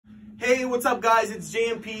Hey, what's up guys? It's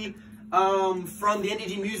JMP from the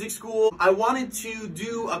NDG Music School. I wanted to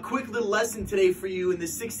do a quick little lesson today for you in the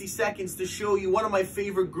 60 seconds to show you one of my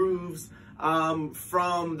favorite grooves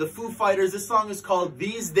from the Foo Fighters. This song is called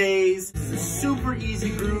These Days. It's a super easy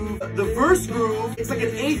groove. The verse groove, it's like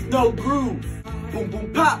an 8th note groove. Boom,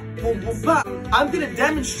 boom, pop, boom, boom, pop. I'm gonna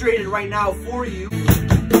demonstrate it right now for you.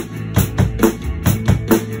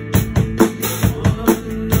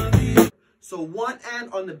 So 1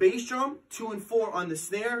 and on the bass drum, 2 and 4 on the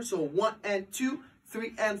snare. So 1 and 2,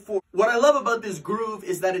 3 and 4. What I love about this groove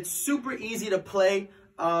is that it's super easy to play.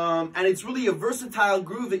 And it's really a versatile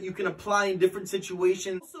groove that you can apply in different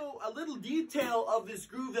situations. Also, a little detail of this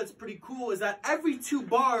groove that's pretty cool is that every 2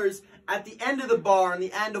 bars, at the end of the bar, and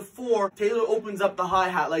the end of 4, Taylor opens up the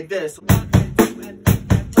hi-hat like this. 1 and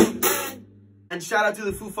 2 and shout out to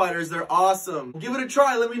the Foo Fighters, they're awesome. Give it a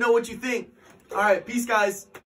try, let me know what you think. All right, peace guys.